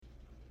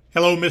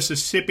Hello,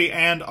 Mississippi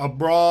and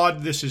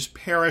abroad. This is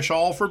Parrish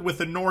Alford with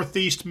the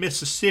Northeast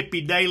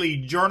Mississippi Daily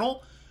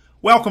Journal.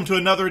 Welcome to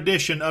another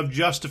edition of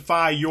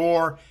Justify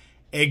Your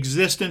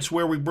Existence,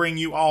 where we bring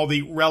you all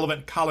the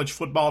relevant college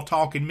football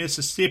talk in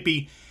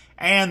Mississippi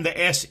and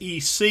the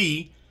SEC.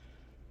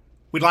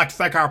 We'd like to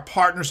thank our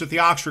partners at the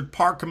Oxford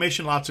Park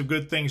Commission. Lots of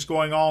good things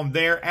going on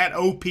there at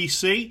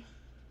OPC.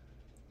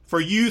 For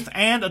youth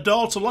and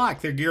adults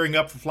alike, they're gearing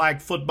up for flag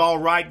football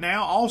right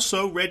now.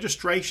 Also,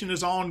 registration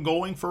is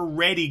ongoing for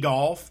Ready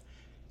Golf,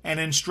 an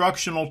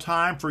instructional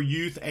time for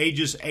youth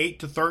ages 8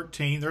 to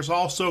 13. There's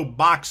also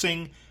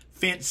boxing,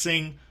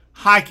 fencing,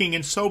 hiking,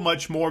 and so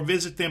much more.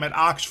 Visit them at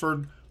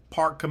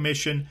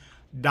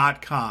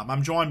oxfordparkcommission.com.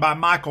 I'm joined by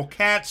Michael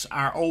Katz,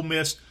 our Ole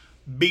Miss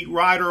beat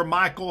writer.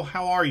 Michael,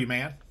 how are you,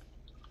 man?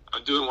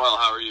 I'm doing well.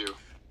 How are you?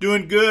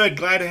 Doing good.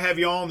 Glad to have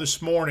you on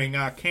this morning.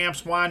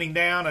 Camp's winding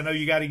down. I know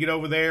you got to get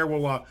over there.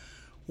 We'll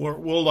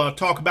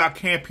talk about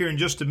camp here in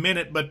just a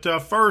minute. But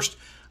first,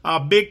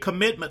 big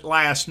commitment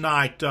last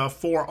night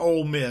for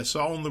Ole Miss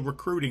on the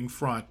recruiting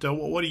front.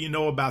 What do you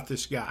know about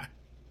this guy?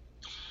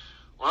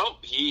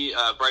 Well,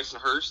 Bryson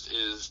Hurst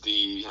is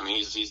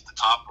he's the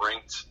top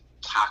ranked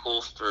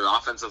tackle for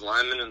offensive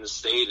linemen in the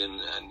state,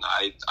 and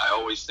I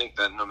always think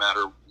that no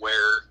matter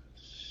where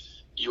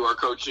you are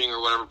coaching or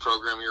whatever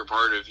program you're a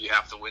part of, you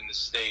have to win the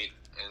state.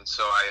 And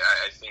so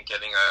I think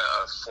getting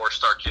a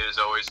four-star kid is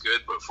always good,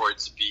 but for it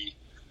to be,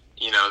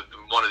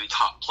 one of the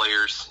top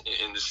players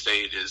in the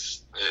state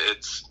it's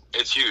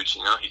huge,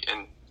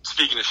 and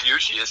speaking of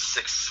huge, he is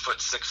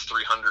 6'6",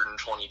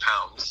 320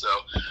 pounds. So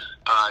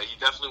he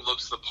definitely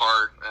looks the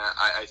part.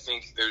 I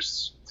think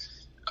there's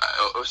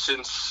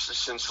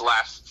since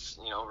last,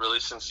 really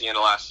since the end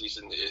of last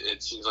season,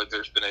 it seems like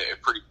there's been a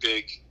pretty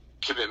big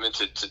commitment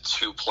to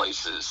two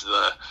places,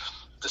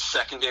 the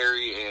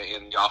secondary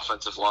and the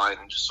offensive line,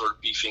 and just sort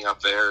of beefing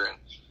up there. And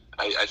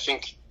I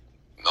think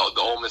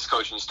the Ole Miss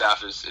coaching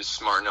staff is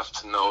smart enough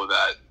to know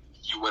that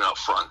you win up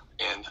front.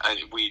 And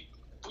we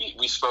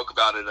spoke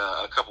about it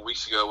a couple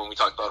weeks ago when we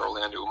talked about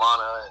Orlando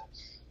Umana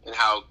and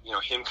how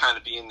him kind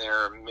of being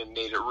there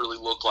made it really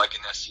look like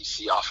an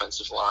SEC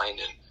offensive line.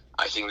 And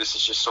I think this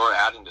is just sort of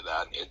adding to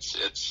that.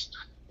 It's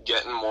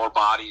getting more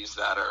bodies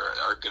that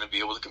are going to be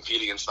able to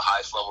compete against the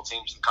highest level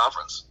teams in the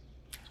conference.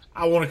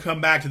 I want to come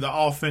back to the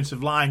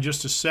offensive line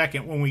just a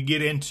second when we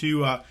get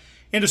into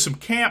some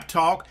camp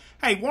talk.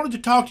 Hey, wanted to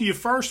talk to you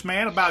first,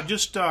 man, about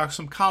just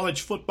some college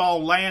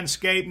football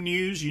landscape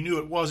news. You knew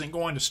it wasn't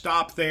going to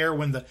stop there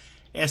when the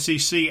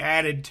SEC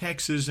added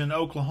Texas and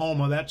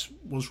Oklahoma. That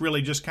was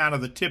really just kind of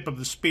the tip of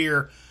the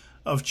spear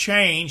of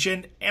change.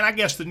 And I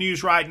guess the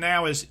news right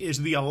now is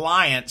the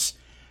alliance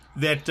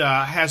that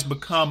has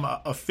become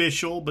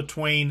official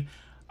between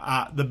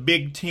the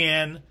Big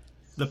Ten,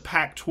 the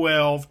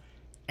Pac-12,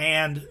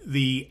 and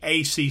the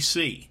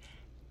ACC.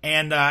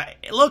 And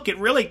look, it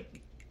really,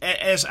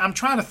 as I'm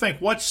trying to think,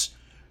 what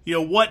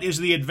is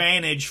the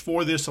advantage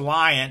for this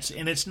alliance?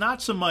 And it's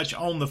not so much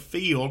on the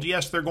field.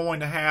 Yes, they're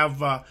going to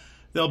have,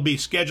 they'll be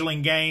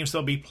scheduling games,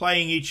 they'll be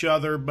playing each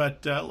other,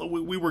 but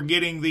we were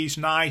getting these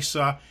nice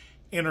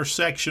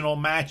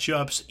intersectional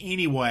matchups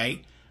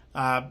anyway.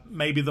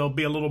 Maybe there'll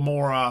be a little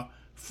more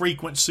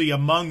frequency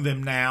among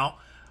them now,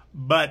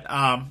 but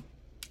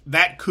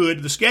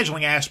the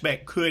scheduling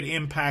aspect could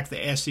impact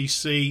the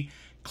SEC.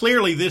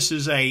 Clearly, this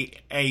is a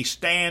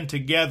stand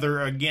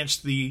together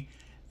against the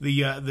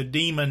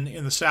demon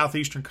in the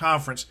Southeastern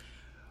Conference.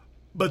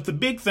 But the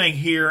big thing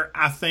here,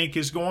 I think,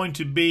 is going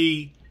to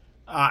be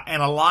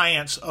an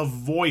alliance of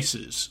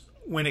voices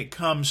when it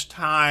comes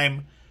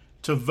time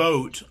to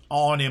vote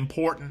on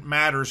important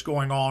matters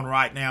going on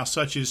right now,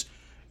 such as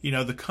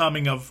the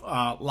coming of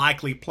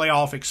likely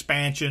playoff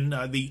expansion,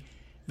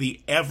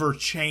 the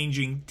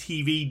ever-changing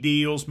TV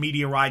deals,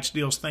 media rights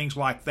deals, things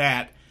like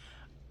that.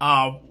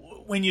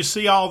 When you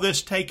see all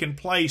this taking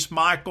place,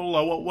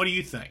 Michael, what do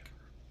you think?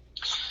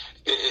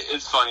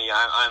 It's funny.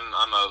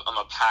 I'm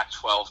a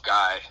Pac-12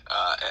 guy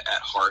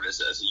at heart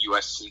as a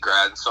USC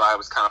grad, and so I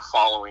was kind of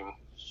following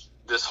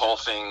this whole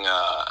thing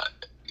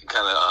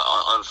kind of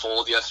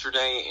unfold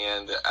yesterday,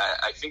 and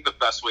I think the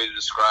best way to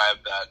describe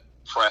that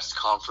press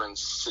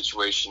conference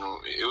situation,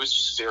 it was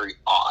just very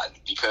odd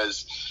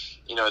because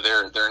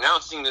they're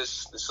announcing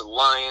this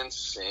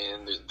alliance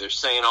and they're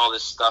saying all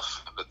this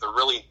stuff, but they're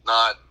really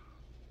not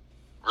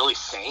really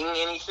saying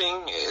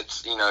anything.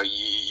 It's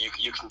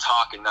you can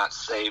talk and not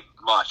say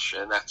much,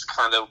 and that's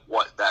kind of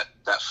what that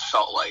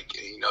felt like.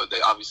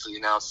 They obviously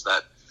announced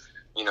that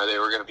they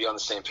were going to be on the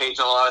same page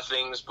on a lot of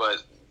things,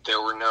 but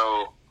there were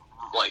no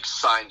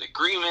signed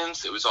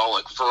agreements. It was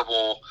all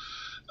verbal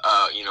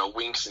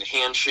winks and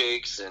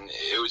handshakes, and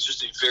it was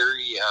just a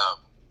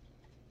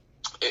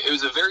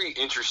very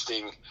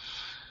interesting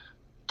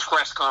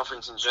press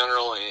conference in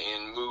general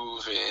and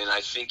move, and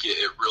I think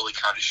it really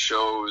kind of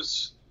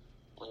shows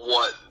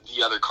what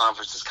the other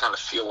conferences kind of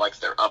feel like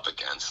they're up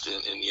against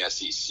in the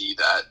SEC,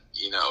 that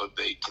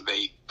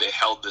they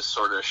held this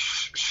sort of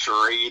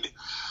charade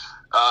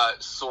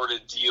sort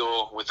of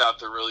deal without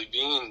there really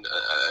being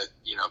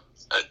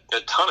a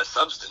ton of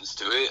substance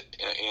to it,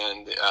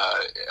 and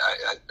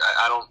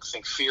I don't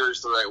think fear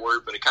is the right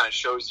word, but it kind of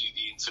shows you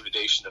the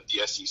intimidation of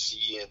the SEC.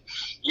 And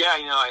yeah,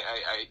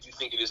 I do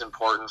think it is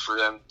important for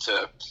them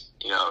to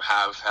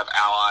have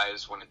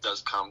allies when it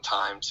does come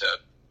time to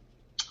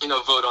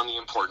vote on the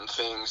important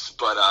things.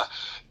 But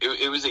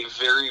it was a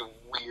very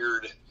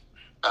weird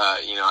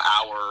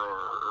hour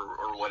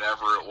or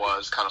whatever it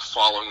was, kind of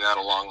following that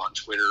along on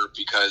Twitter,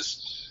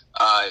 because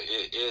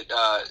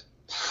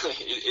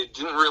it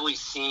didn't really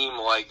seem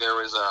like there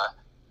was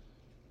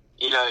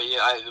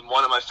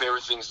one of my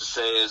favorite things to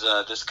say is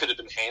this could have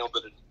been handled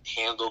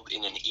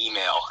in an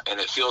email, and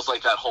it feels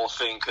like that whole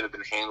thing could have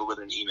been handled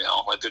in an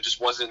email. Like there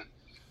wasn't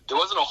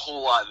a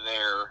whole lot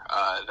there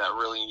that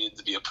really needed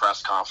to be a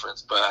press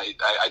conference, but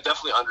I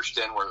definitely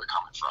understand where they're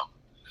coming from.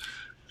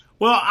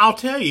 Well, I'll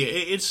tell you,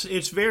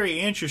 it's very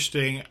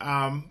interesting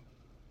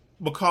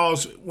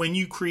because when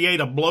you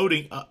create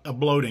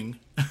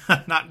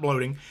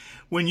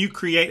when you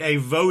create a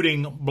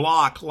voting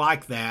block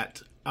like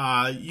that,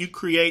 you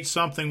create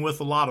something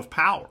with a lot of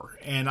power.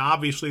 And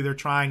obviously they're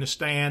trying to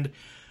stand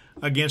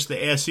against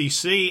the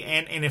SEC.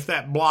 And if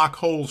that block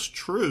holds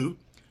true,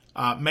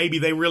 maybe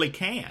they really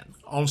can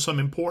on some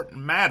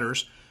important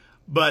matters.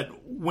 But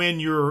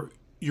when your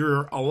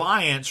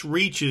alliance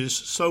reaches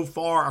so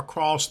far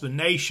across the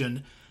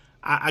nation,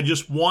 I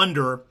just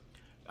wonder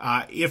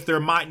if there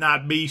might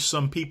not be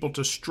some people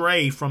to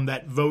stray from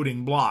that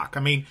voting block.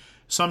 I mean,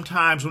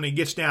 sometimes when it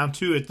gets down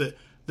to it,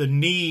 the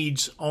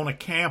needs on a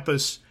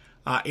campus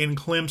in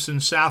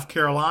Clemson, South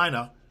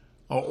Carolina,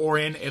 or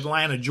in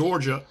Atlanta,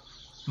 Georgia,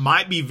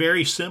 might be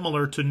very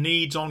similar to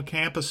needs on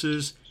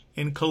campuses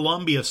in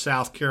Columbia,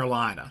 South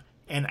Carolina,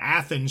 and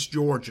Athens,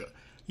 Georgia.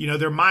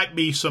 There might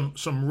be some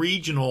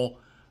regional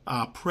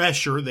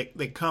pressure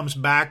that comes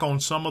back on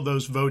some of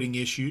those voting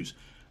issues.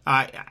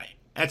 I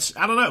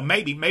don't know.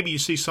 Maybe you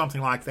see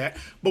something like that.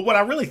 But what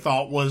I really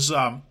thought was,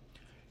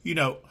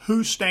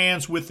 who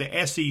stands with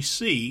the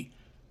SEC?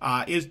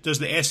 Does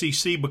the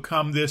SEC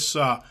become this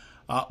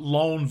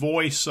lone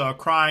voice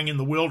crying in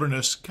the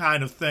wilderness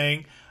kind of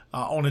thing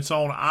on its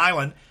own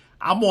island?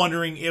 I'm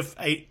wondering if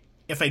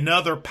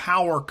another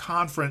power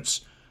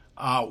conference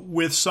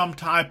with some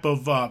type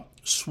of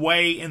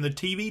sway in the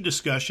TV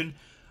discussion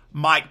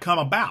might come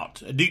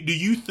about. Do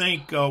you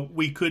think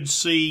we could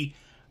see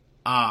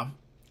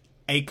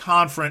a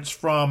conference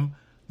from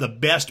the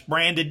best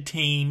branded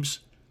teams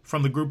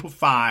from the group of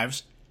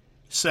fives,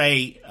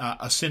 say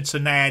a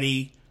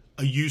Cincinnati,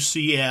 a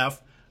UCF,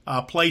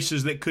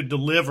 places that could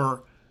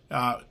deliver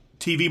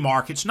TV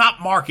markets, not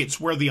markets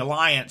where the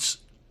alliance,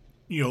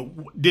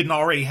 didn't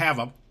already have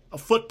a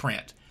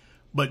footprint,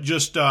 but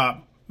just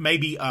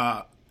maybe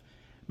a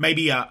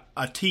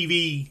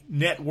TV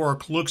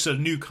network looks at a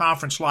new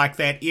conference like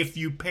that. If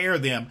you pair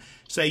them,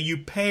 say you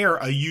pair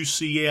a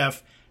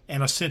UCF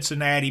and a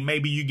Cincinnati,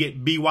 maybe you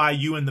get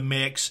BYU in the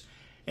mix,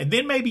 and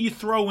then maybe you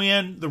throw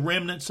in the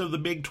remnants of the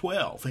Big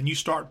 12 and you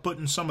start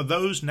putting some of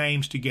those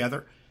names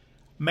together.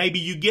 Maybe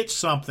you get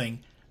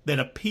something that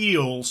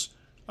appeals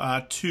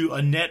to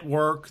a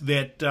network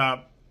that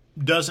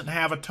doesn't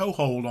have a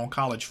toehold on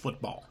college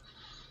football.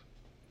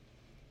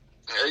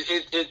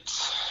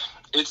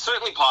 It's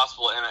certainly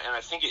possible, and I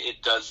think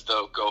it does,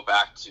 though, go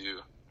back to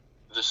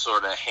the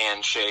sort of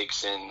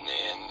handshakes and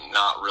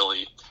not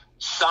really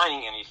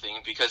signing anything,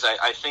 because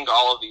I think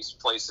all of these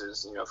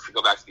places, if you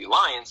go back to the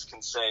alliance,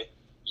 can say,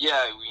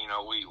 yeah,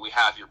 we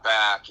have your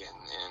back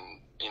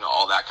and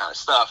all that kind of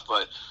stuff,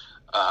 but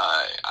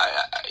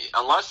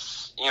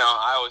unless,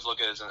 I always look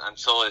at it as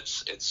until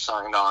it's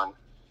signed on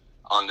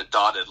the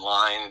dotted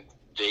line,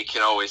 they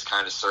can always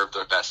kind of serve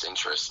their best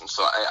interests. And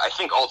so I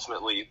think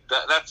ultimately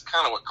that's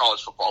kind of what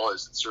college football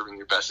is, serving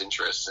your best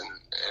interests. And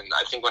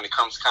I think when it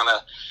comes kind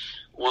of,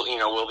 will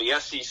the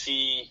SEC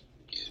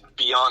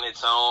be on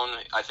its own?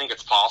 I think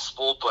it's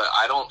possible, but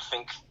I don't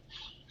think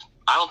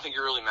it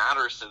really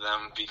matters to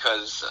them,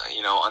 because,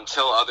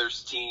 until other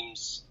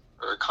teams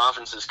or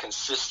conferences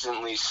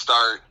consistently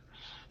start,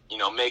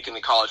 making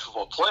the college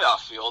football playoff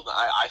field,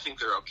 I think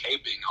they're okay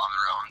being on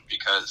their own,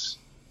 because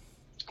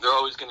they're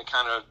always going to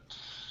kind of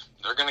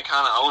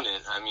own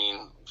it. I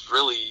mean,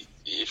 really,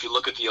 if you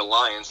look at the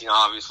alliance,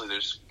 obviously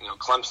there's,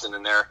 Clemson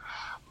in there,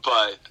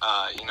 but,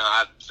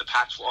 the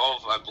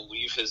Pac-12, I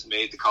believe, has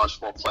made the college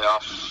football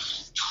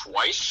playoff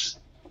twice,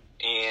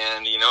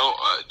 and,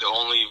 the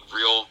only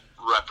real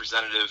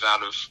representative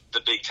out of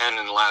the Big Ten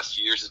in the last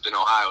few years has been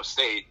Ohio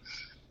State.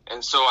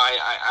 And so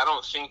I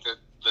don't think that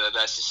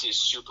the SEC is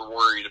super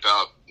worried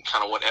about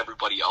kind of what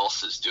everybody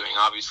else is doing.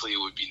 Obviously, it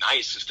would be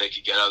nice if they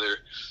could get other,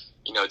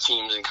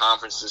 teams and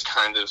conferences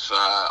kind of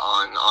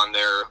on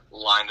their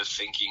line of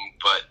thinking.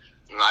 But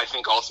I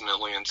think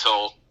ultimately,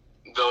 until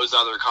those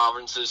other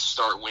conferences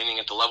start winning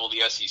at the level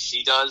the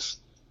SEC does,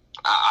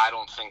 I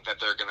don't think that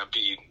they're going to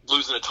be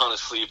losing a ton of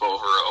sleep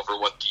over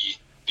what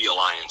the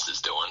alliance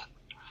is doing.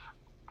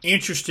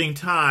 Interesting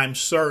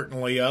times,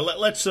 certainly.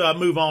 Let's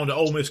move on to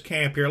Ole Miss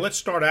camp here. Let's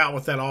start out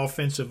with that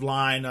offensive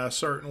line.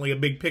 Certainly a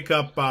big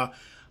pickup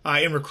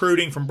in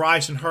recruiting from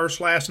Bryson Hurst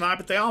last night,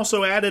 but they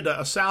also added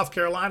a South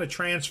Carolina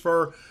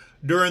transfer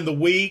during the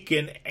week,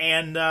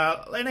 and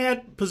they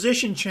had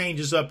position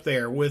changes up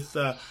there with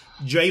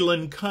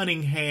Jalen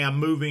Cunningham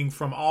moving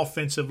from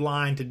offensive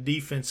line to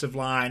defensive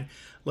line,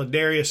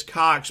 Ladarius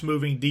Cox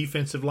moving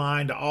defensive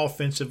line to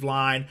offensive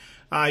line.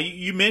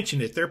 You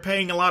mentioned it. They're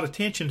paying a lot of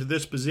attention to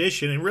this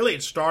position, and really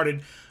it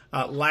started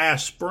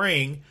last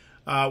spring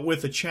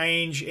with a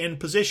change in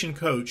position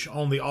coach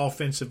on the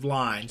offensive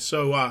line.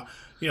 So,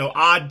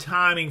 odd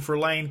timing for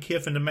Lane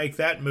Kiffin to make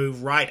that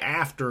move right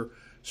after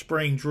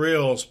spring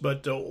drills.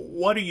 But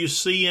what are you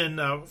seeing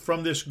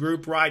from this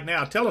group right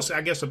now? Tell us,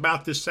 I guess,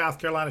 about this South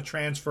Carolina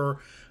transfer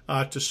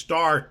to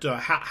start.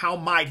 How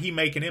might he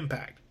make an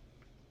impact?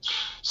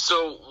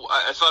 So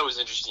I thought it was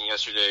interesting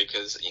yesterday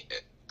because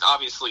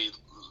obviously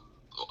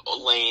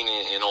Lane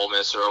and Ole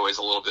Miss are always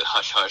a little bit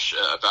hush-hush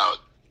about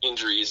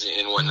injuries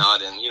and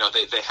whatnot, and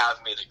they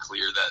have made it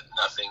clear that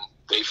nothing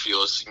they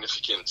feel is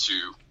significant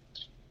to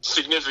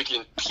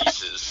significant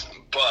pieces.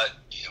 But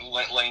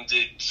Lane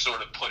did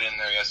sort of put in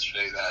there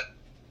yesterday that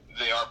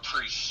they are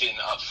pretty thin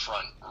up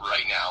front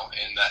right now,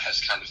 and that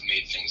has kind of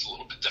made things a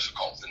little bit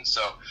difficult. And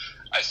so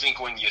I think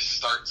when you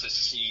start to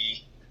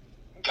see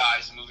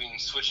guys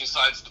switching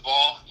sides of the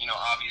ball,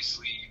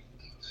 obviously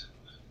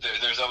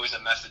there's always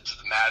a method to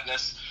the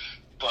madness,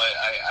 but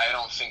I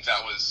don't think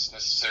that was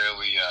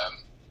necessarily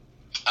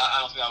I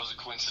don't think that was a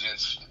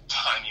coincidence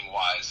timing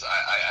wise.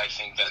 I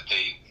think that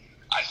they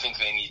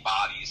need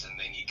bodies, and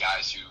they need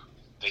guys who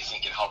they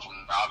think can help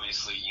them.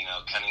 Obviously,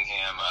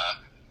 Cunningham,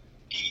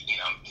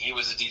 he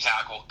was a D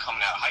tackle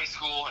coming out of high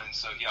school, and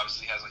so he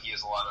obviously has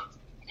a lot of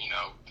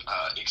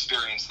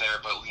experience there.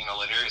 But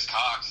Ladarius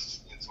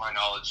Cox, to my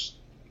knowledge,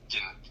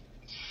 didn't.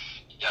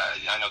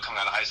 I know coming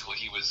out of high school,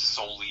 he was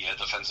solely a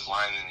defensive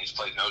lineman, and he's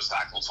played nose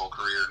tackle his whole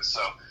career. And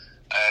so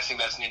I think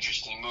that's an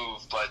interesting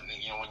move. But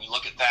when you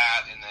look at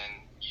that, and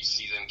then you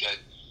see them get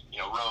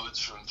Rhodes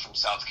from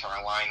South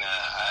Carolina,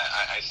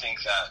 I think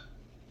that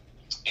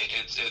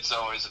it's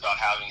always about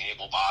having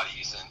able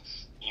bodies. And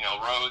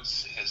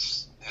Rhodes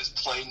has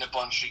played in a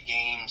bunch of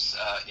games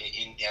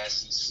in the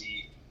SEC.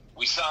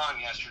 We saw him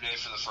yesterday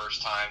for the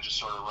first time, just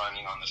sort of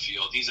running on the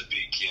field. He's a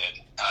big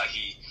kid.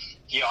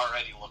 He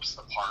already looks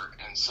the part,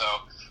 and so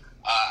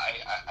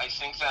I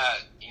think that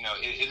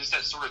it is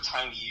that sort of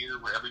time of year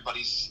where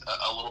everybody's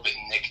a little bit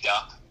nicked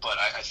up. But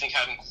I think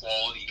having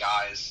quality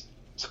guys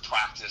to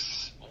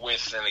practice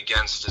with and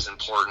against is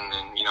important.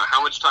 And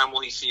how much time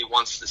will he see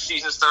once the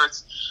season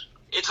starts?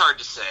 It's hard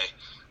to say.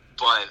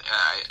 But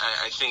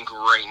I think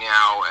right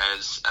now,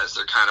 as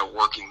they're kind of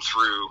working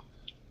through,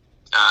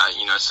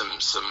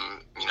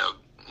 some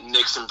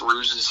nicks and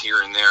bruises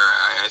here and there,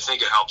 I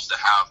think it helps to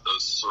have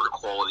those sort of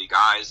quality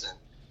guys. And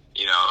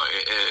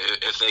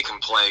if they can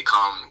play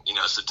come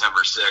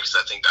September 6th,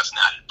 I think that's an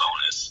added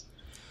bonus.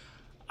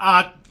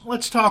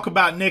 Let's talk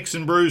about nicks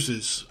and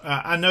bruises.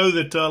 I know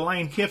that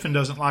Lane Kiffin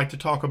doesn't like to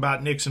talk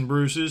about nicks and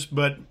bruises,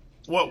 but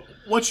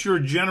what's your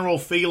general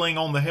feeling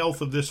on the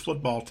health of this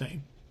football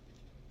team?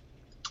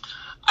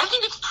 I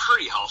think it's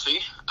pretty healthy.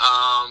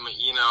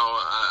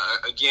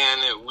 Again,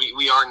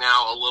 we are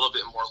now a little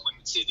bit more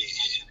limited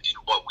in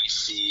what we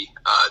see.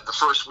 The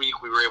first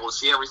week we were able to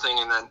see everything,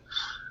 and then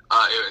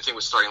I think it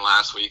was starting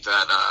last week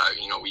that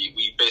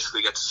we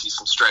basically get to see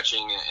some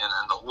stretching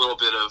and a little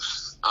bit of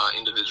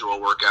individual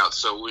workouts.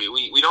 So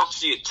we don't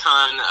see a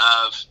ton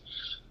of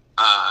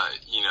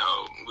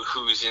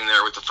who's in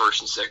there with the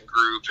first and second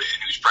group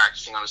and who's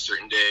practicing on a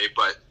certain day.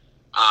 But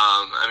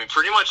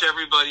pretty much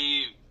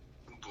everybody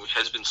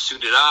has been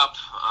suited up.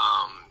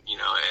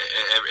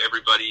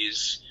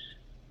 Everybody's.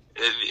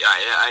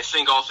 I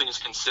think all things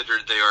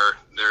considered,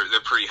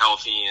 they're pretty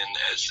healthy, and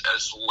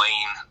as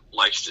Lane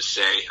likes to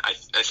say, I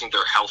think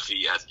they're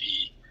healthy at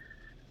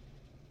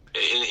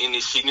in the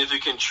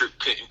significant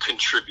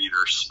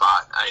contributor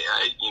spot.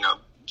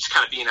 Just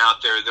kind of being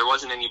out there, there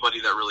wasn't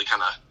anybody that really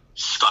kind of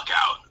stuck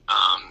out.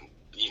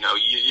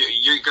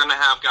 You're gonna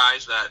have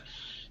guys that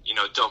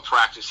don't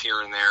practice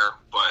here and there,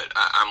 but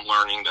I'm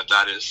learning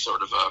that is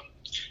sort of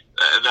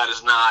that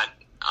is not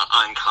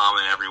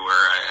uncommon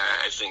everywhere.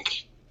 I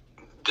think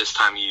this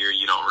time of year,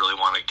 you don't really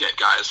want to get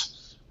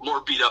guys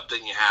more beat up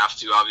than you have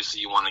to.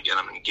 Obviously, you want to get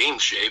them in game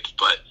shape,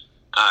 but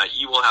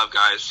you will have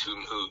guys who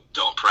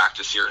don't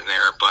practice here and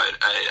there. But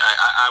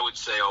I would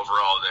say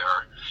overall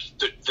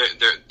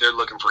they're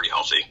looking pretty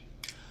healthy.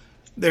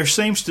 There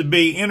seems to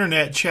be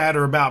internet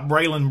chatter about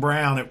Braylon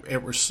Brown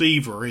at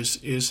receiver.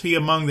 Is he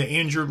among the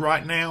injured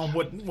right now?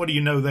 What do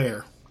you know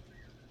there?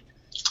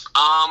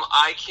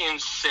 I can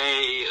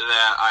say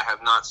that I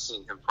have not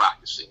seen him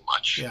practicing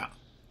much. Yeah.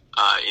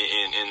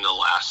 In the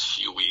last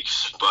few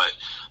weeks. But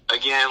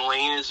again,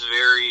 Lane is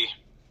very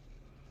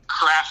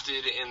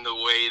crafted in the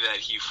way that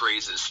he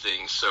phrases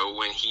things. So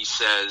when he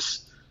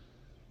says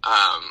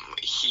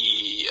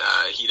he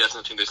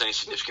doesn't think there's any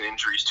significant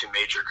injuries to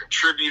major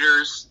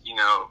contributors,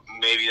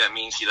 maybe that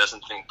means he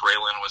doesn't think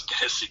Braylon was going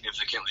to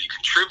significantly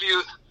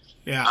contribute.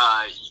 Yeah.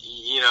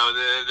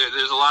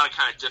 There's a lot of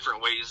kind of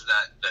different ways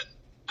that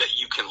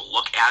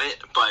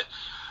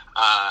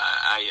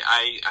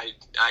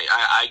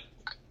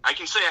I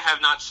can say I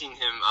have not seen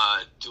him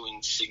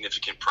doing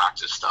significant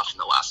practice stuff in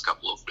the last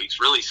couple of weeks.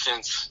 Really,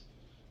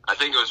 I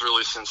think it was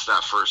really since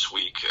that first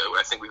week.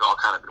 I think we've all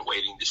kind of been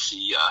waiting to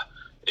see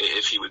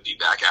if he would be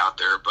back out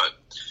there, but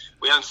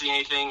we haven't seen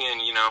anything. And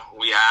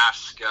we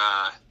ask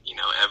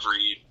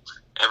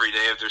every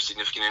day if there's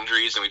significant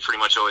injuries, and we pretty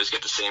much always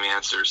get the same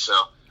answer. So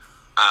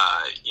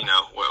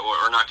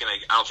we're not gonna.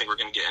 I don't think we're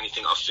gonna get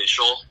anything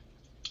official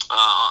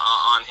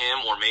on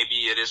him, or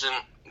maybe it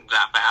isn't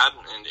that bad,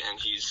 and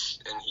he's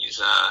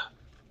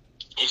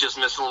just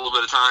missing a little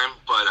bit of time.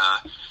 But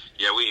I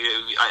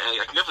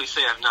can definitely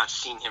say I've not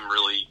seen him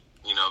really,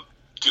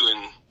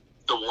 doing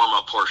the warm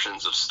up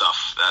portions of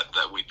stuff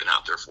that we've been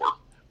out there for.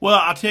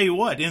 Well, I'll tell you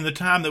what, in the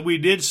time that we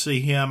did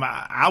see him,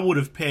 I would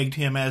have pegged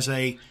him as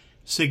a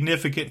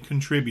significant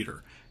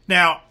contributor.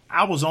 Now,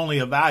 I was only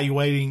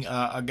evaluating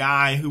a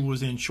guy who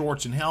was in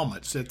shorts and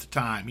helmets at the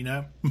time,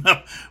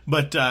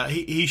 but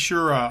he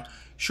sure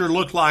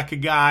looked like a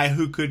guy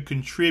who could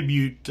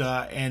contribute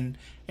and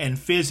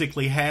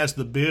physically has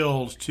the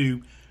build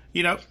to,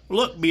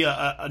 be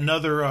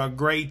another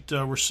great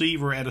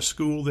receiver at a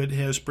school that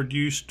has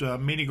produced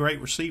many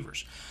great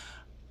receivers.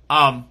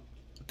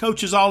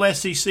 Coach's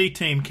All-SEC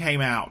team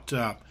came out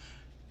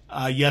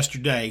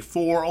yesterday.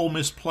 4 Ole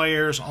Miss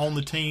players on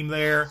the team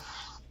there.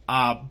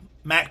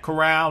 Matt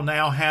Corral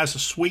now has a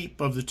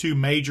sweep of the 2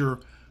 major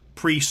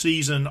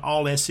preseason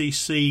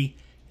All-SEC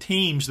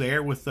teams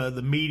there, with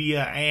the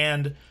media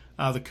and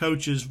the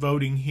coaches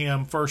voting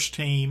him first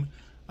team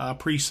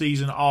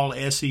preseason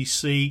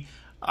All-SEC.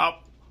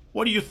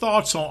 What are your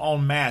thoughts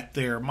on Matt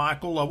there,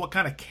 Michael? What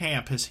kind of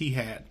camp has he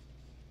had?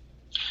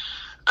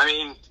 I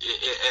mean,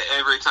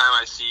 every time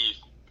I see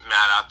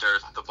Matt out there,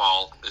 the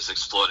ball is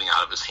exploding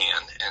out of his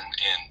hand,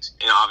 and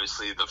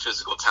obviously the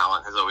physical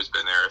talent has always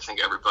been there. I think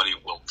everybody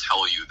will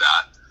tell you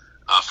that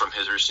from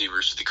his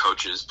receivers to the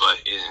coaches, but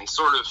in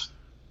sort of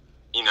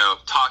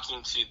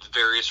talking to the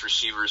various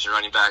receivers and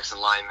running backs and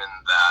linemen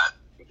that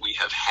we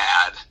have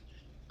had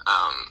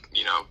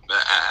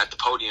at the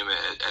podium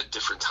at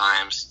different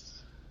times,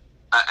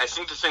 I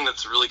think the thing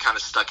that's really kind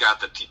of stuck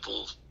out that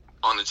people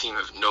on the team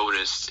have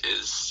noticed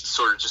is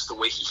sort of just the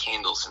way he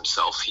handles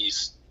himself.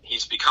 He's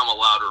become a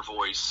louder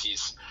voice.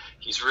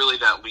 He's really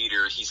that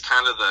leader. He's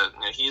kind of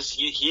he is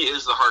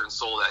the heart and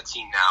soul of that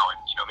team now. And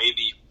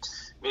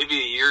maybe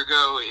a year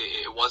ago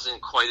it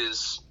wasn't quite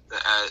as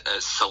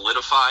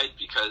solidified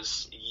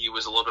because he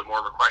was a little bit more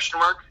of a question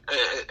mark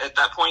at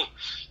that point.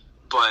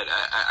 But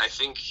I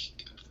think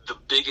the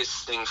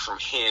biggest thing from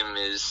him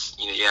is,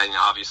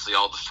 obviously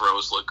all the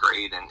throws look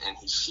great, and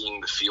he's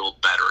seeing the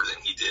field better than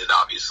he did,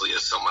 obviously,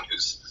 as someone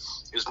who's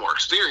more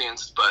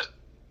experienced. But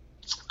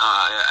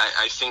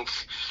I think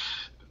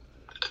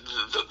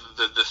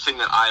the thing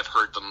that I've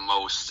heard the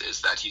most is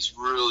that he's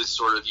really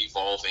sort of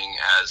evolving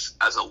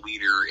as a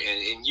leader,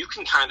 and you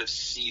can kind of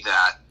see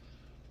that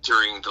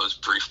during those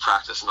brief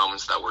practice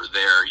moments that were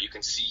there. You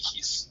can see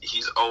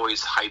he's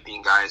always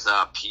hyping guys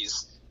up.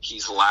 He's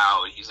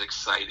loud. He's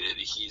excited.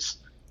 He's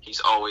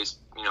always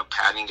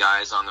patting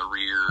guys on the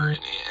rear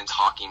and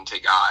talking to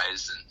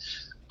guys. And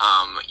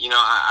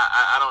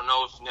I don't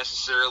know if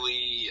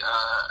necessarily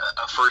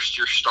a first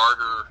year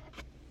starter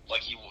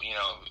like a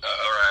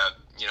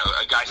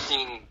guy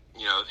seeing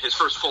his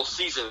first full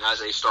season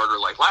as a starter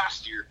like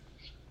last year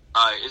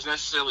is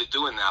necessarily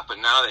doing that. But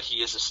now that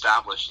he is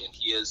established and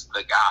he is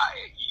the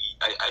guy,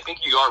 I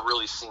think you are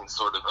really seeing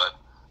sort of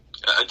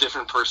a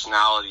different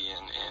personality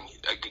and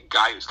a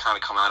guy who's kind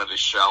of come out of his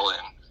shell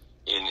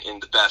in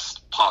the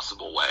best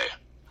possible way.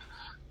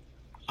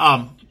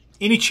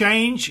 Any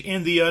change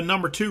in the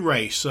number 2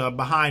 race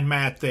behind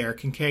Matt there?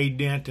 Kincaid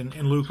Dent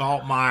and Luke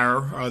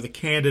Altmaier are the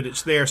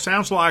candidates there.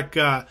 Sounds like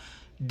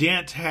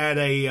Dent had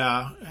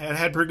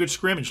had pretty good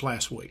scrimmage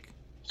last week.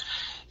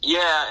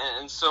 Yeah,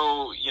 and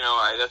so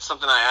that's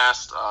something I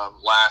asked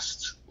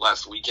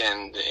last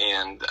weekend,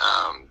 and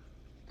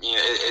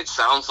it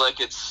sounds like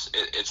it's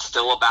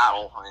still a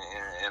battle,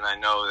 and I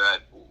know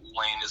that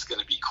Lane is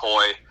going to be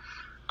coy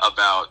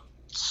about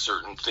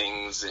certain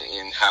things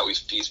in how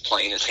he's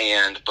playing his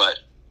hand, but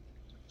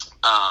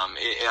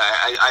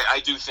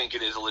I do think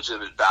it is a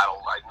legitimate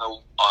battle. I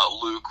know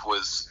Luke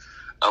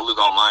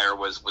Altmaier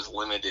was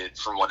limited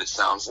from what it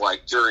sounds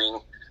like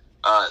during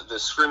the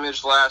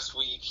scrimmage last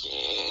week,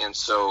 and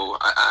so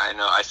I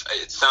know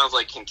it sounds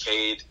like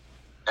Kincaid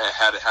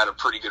had a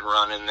pretty good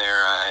run in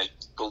there. I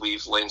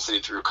believe Lane City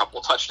threw a couple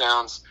of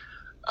touchdowns,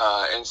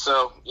 and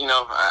so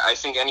I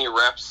think any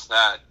reps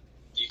that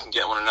you can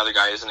get when another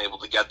guy isn't able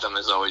to get them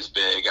is always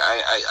big.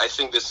 I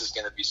think this is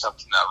going to be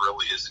something that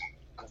really isn't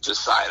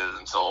decided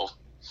until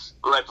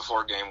right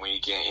before game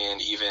week,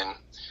 and even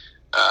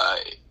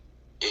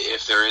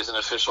if there is an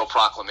official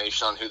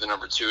proclamation on who the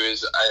number 2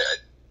 is,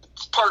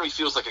 part of me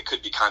feels like it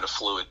could be kind of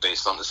fluid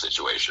based on the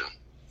situation.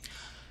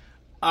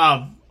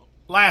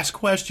 Last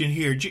question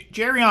here.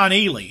 Jerrion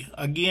Ely,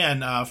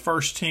 again,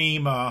 first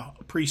team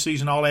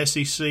preseason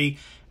All-SEC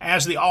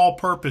as the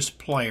all-purpose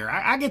player.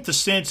 I get the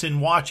sense in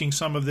watching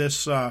some of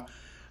these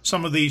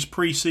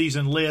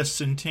preseason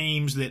lists and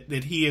teams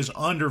that he is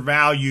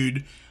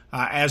undervalued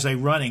as a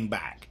running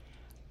back.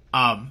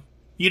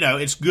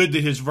 It's good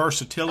that his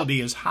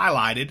versatility is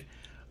highlighted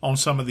on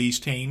some of these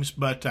teams,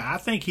 but I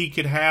think he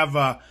could have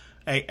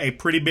a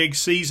pretty big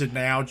season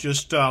now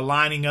just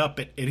lining up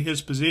at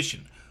his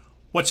position.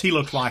 What's he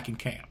look like in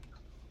camp?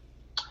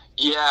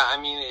 Yeah, I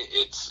mean,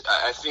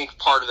 I think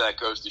part of that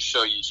goes to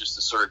show you just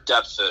the sort of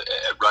depth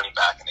at running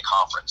back in the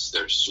conference.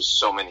 There's just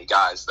so many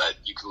guys that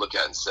you can look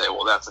at and say,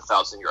 well, that's a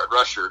 1,000-yard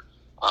rusher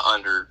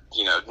under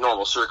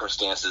normal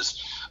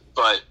circumstances.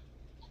 But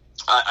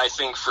I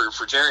think for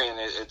Jarian,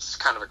 it's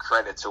kind of a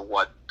credit to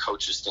what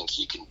coaches think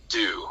he can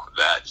do.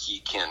 That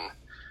he can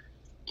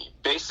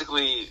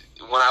basically,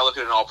 when I look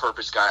at an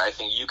all-purpose guy, I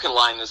think you can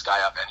line this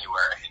guy up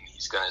anywhere and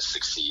he's going to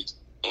succeed.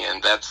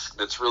 And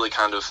that's really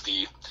kind of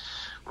the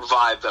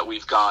vibe that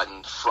we've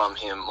gotten from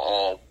him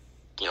all,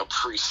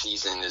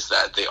 preseason, is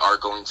that they are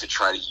going to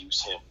try to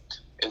use him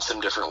in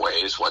some different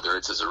ways, whether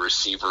it's as a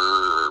receiver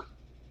or,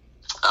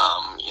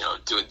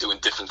 doing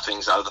different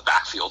things out of the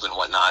backfield and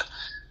whatnot.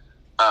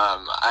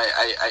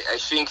 I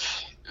think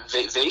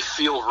they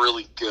feel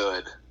really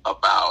good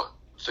about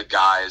the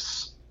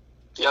guys.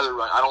 I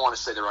don't want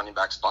to say the running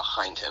backs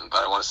behind him,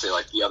 but I want to say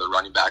like the other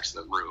running backs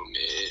in the room,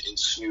 in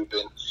Snoop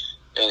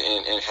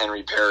and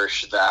Henry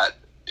Parrish, that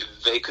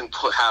they can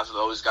have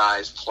those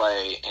guys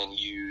play and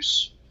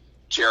use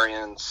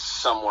Jarian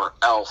somewhere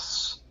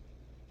else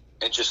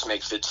and just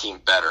make the team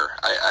better.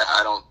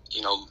 I don't,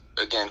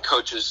 again,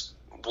 coaches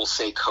will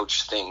say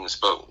coach things,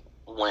 but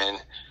when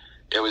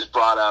it was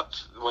brought up,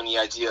 when the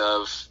idea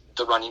of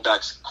the running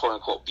backs, quote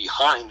unquote,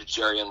 behind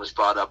Jarian was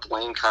brought up,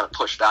 Lane kind of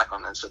pushed back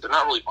on that and said, they're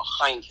not really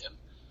behind him.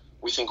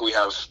 We think we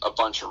have a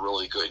bunch of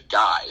really good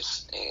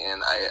guys.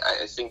 And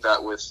I think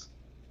that with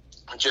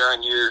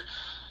Jarian,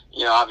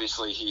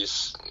 obviously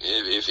he's,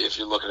 if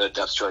you're looking at a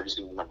depth chart, he's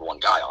going to be the number one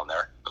guy on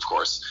there, of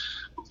course.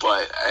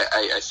 But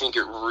I think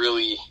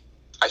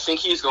I think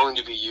he's going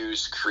to be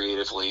used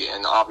creatively,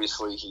 and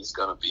obviously he's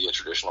going to be a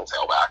traditional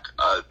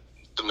tailback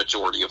the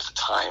majority of the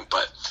time.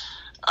 But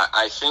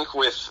I think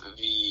with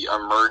the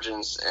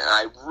emergence, and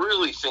I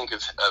really think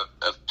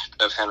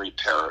of Henry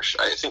Parrish,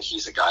 I think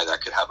he's a guy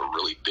that could have a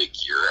really big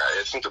year.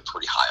 I think they're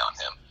pretty high on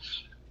him.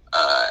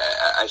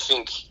 I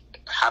think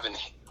having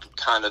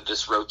kind of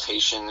this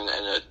rotation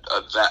and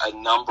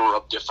a number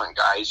of different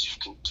guys who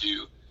can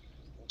do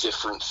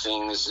different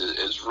things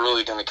is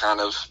really going to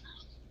kind of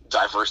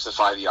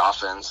diversify the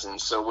offense.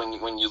 And so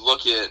when you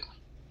look at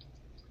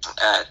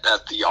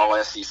the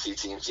all SEC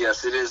teams,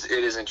 yes, it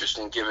is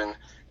interesting given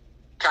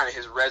kind of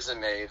his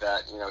resume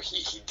that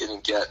he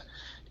didn't get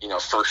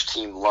first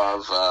team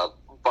love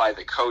by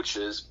the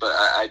coaches, but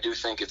I do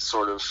think it's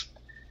sort of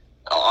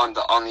on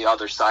the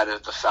other side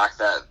of the fact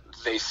that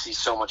they see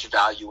so much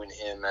value in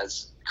him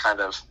as kind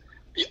of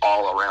the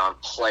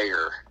all-around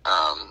player.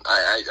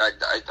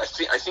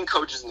 I think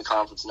coaches in the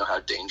conference know how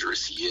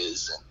dangerous he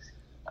is,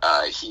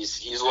 and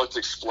he's looked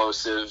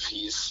explosive.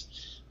 He's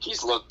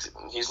looked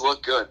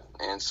good,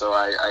 and so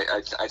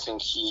I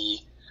think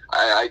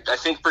I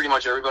think pretty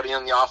much everybody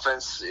on the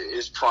offense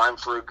is primed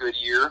for a good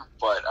year,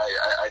 but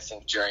I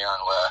think Jarian,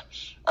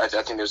 I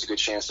think there's a good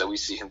chance that we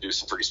see him do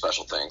some pretty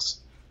special things.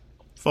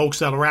 Folks,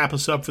 that'll wrap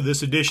us up for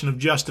this edition of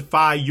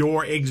Justify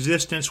Your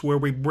Existence, where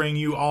we bring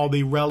you all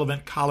the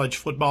relevant college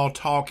football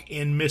talk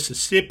in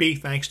Mississippi.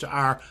 Thanks to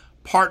our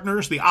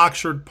partners, the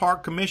Oxford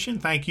Park Commission.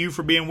 Thank you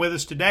for being with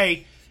us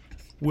today.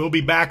 We'll be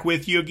back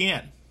with you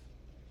again.